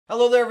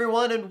Hello there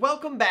everyone and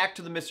welcome back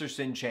to the Mr.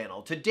 Sinn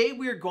channel. Today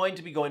we are going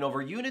to be going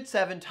over Unit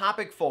 7,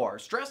 Topic 4,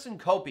 Stress and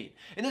Coping.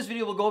 In this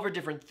video we'll go over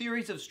different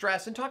theories of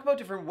stress and talk about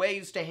different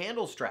ways to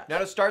handle stress. Now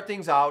to start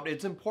things out,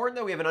 it's important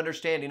that we have an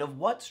understanding of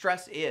what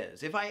stress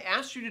is. If I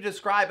asked you to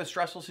describe a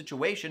stressful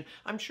situation,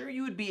 I'm sure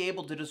you would be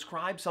able to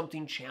describe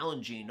something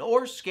challenging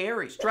or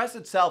scary. Stress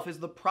itself is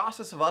the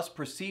process of us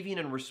perceiving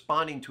and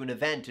responding to an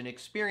event, an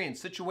experience,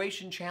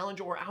 situation,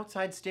 challenge, or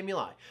outside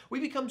stimuli.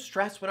 We become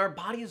stressed when our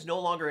body is no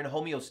longer in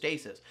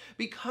homeostasis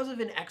because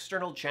of an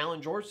external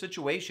challenge or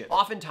situation.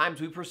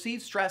 Oftentimes we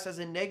perceive stress as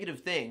a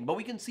negative thing, but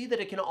we can see that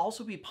it can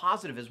also be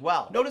positive as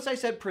well. Notice I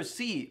said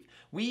perceive.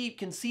 We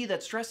can see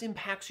that stress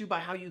impacts you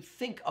by how you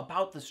think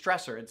about the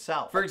stressor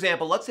itself. For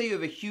example, let's say you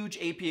have a huge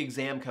AP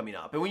exam coming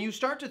up, and when you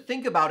start to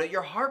think about it,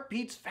 your heart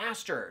beats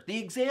faster. The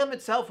exam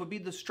itself would be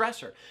the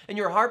stressor, and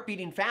your heart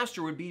beating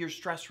faster would be your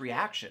stress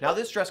reaction. Now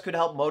this stress could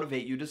help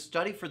motivate you to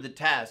study for the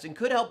test and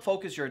could help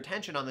focus your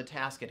attention on the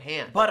task at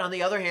hand. But on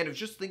the other hand, if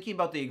just thinking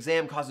about the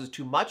exam causes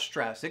too much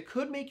stress, it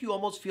could make you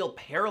almost feel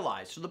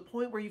paralyzed to the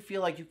point where you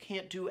feel like you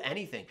can't do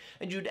anything,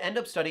 and you'd end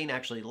up studying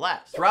actually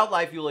less. Throughout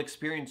life, you'll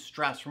experience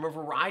stress from a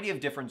variety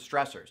of different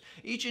stressors.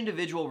 Each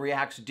individual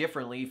reacts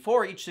differently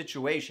for each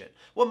situation.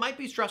 What might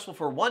be stressful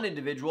for one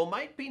individual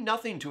might be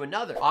nothing to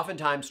another.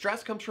 Oftentimes,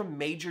 stress comes from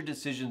major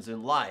decisions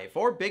in life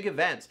or big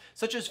events,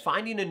 such as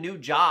finding a new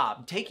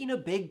job, taking a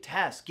big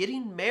test,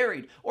 getting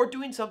married, or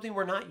doing something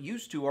we're not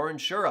used to or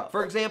unsure of.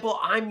 For example,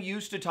 I'm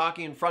used to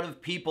talking in front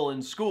of people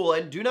in school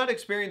and do not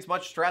experience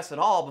much stress at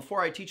all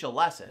before I teach a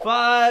lesson.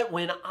 But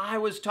when I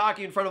was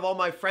talking in front of all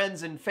my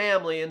friends and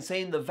family and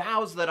saying the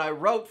vows that I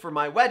wrote for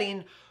my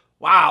wedding,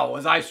 wow,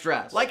 was I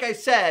stressed. Like I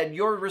said,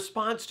 your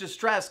response to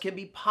stress can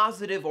be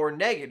positive or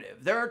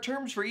negative. There are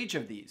terms for each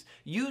of these.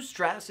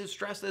 Eustress is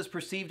stress that is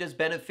perceived as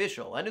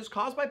beneficial and is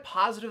caused by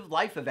positive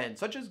life events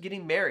such as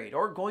getting married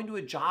or going to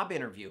a job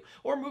interview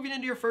or moving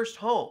into your first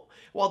home.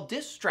 While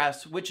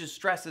distress, which is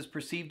stress that is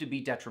perceived to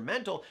be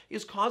detrimental,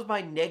 is caused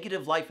by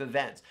negative life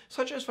events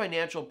such as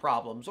financial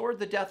problems or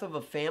the death of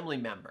a family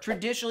member.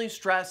 Traditionally,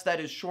 stress that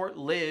is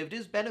short-lived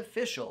is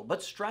beneficial,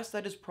 but stress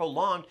that is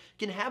prolonged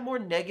can have more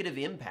negative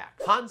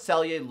impact.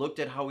 Selye looked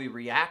at how we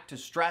react to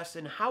stress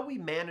and how we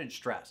manage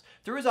stress.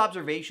 Through his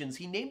observations,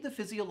 he named the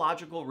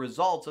physiological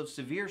results of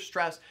severe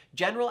stress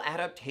general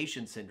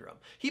adaptation syndrome.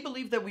 He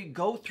believed that we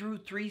go through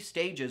 3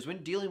 stages when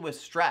dealing with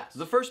stress.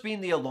 The first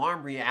being the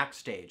alarm react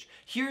stage.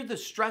 Here, the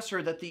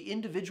stressor that the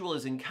individual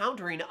is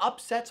encountering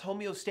upsets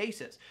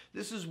homeostasis.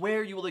 This is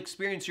where you will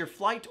experience your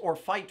flight or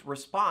fight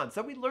response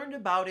that we learned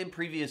about in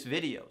previous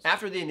videos.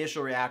 After the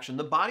initial reaction,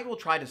 the body will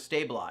try to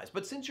stabilize,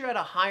 but since you're at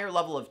a higher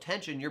level of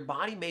tension, your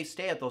body may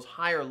stay at those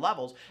higher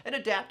levels and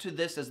adapt to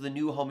this as the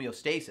new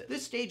homeostasis.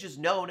 This stage is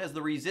known as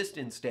the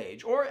resistance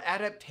stage or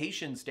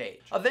adaptation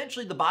stage.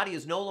 Eventually, the body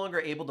is no longer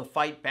able to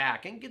fight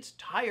back and gets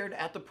tired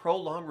at the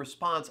prolonged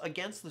response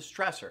against the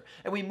stressor,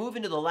 and we move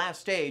into the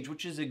last stage,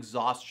 which is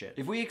exhaustion.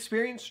 If we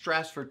experience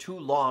stress for too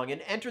long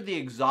and enter the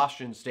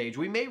exhaustion stage,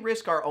 we may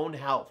risk our own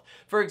health.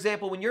 For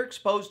example, when you're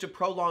exposed to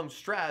prolonged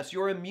stress,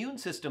 your immune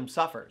system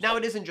suffers. Now,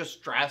 it isn't just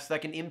stress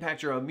that can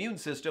impact your immune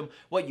system.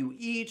 What you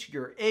eat,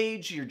 your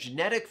age, your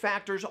genetic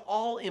factors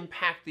all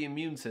impact the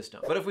immune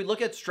system. But if we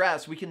look at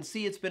stress, we can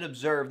see it's been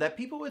observed that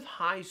people with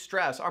high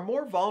stress are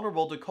more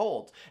vulnerable to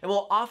colds and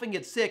will often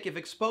get sick if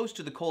exposed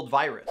to the cold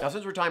virus. Now,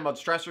 since we're talking about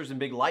stressors and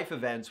big life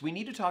events, we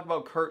need to talk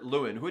about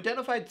Lewin, who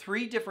identified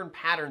 3 different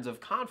patterns of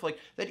conflict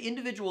that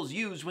individuals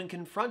use when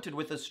confronted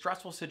with a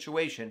stressful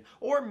situation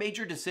or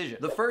major decision.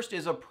 The first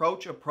is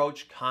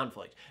Approach-Approach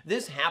conflict.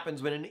 This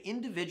happens when an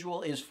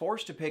individual is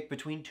forced to pick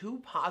between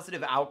 2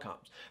 positive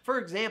outcomes. For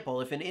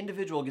example, if an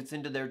individual gets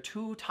into their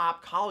 2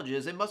 top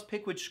colleges and must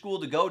pick which school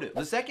to go to.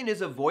 The second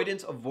is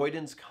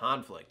Avoidance-Avoidance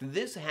Conflict.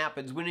 This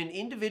happens when an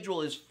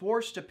individual is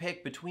forced to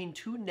pick between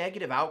 2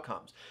 negative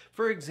outcomes.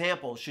 For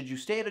example, should you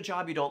stay at a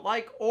job you don't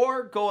like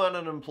or go on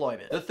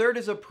unemployment? The third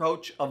is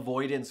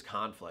Approach-Avoidance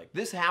Conflict.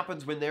 This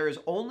happens when there is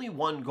only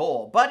one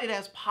goal, but it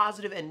has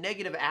positive and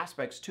negative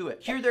aspects to it.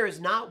 Here there is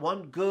not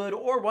one good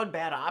or one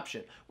bad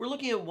option. We're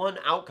looking at one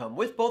outcome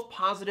with both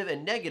positive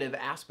and negative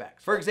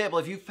aspects. For example,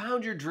 if you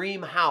found your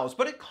dream house,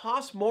 but it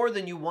costs more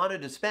than you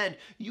wanted to spend,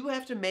 you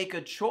have to make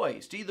a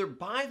choice to either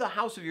buy the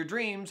house of your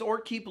dreams or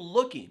keep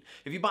looking.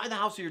 If you buy the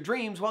house of your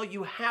dreams, well,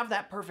 you have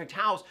that perfect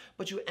house,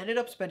 but you ended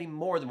up spending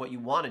more than what you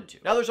wanted to.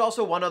 Now, there's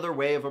also one other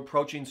way of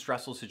approaching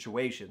stressful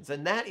situations,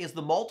 and that is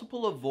the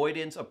multiple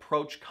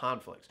avoidance-approach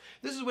conflicts.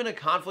 This is when a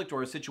conflict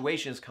or a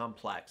situation is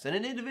complex, and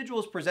an individual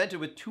is presented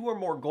with 2 or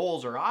more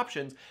goals or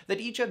options that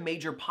each have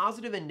major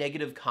positive and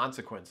negative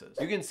consequences.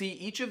 You can see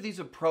each of these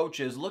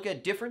approaches look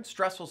at different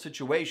stressful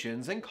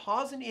situations and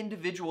cause an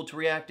individual to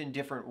react in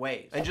different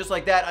ways. And just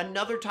like that,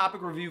 another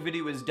topic review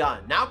video is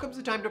done. Now comes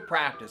the time to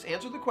practice.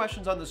 Answer the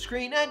questions on the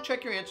screen and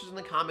check your answers in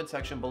the comment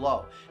section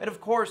below. And of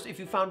course, if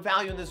you found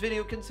value in this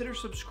video, consider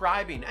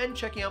subscribing and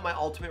checking out my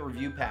ultimate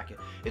review packet.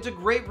 It's a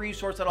great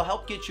resource that'll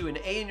help get you an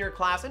A in your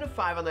class and a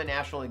 5 on the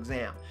national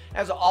exam.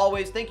 As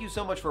always, thank you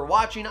so much for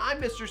watching.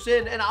 I'm Mr.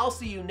 Sinn, and I'll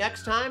see you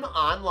next time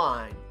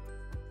online.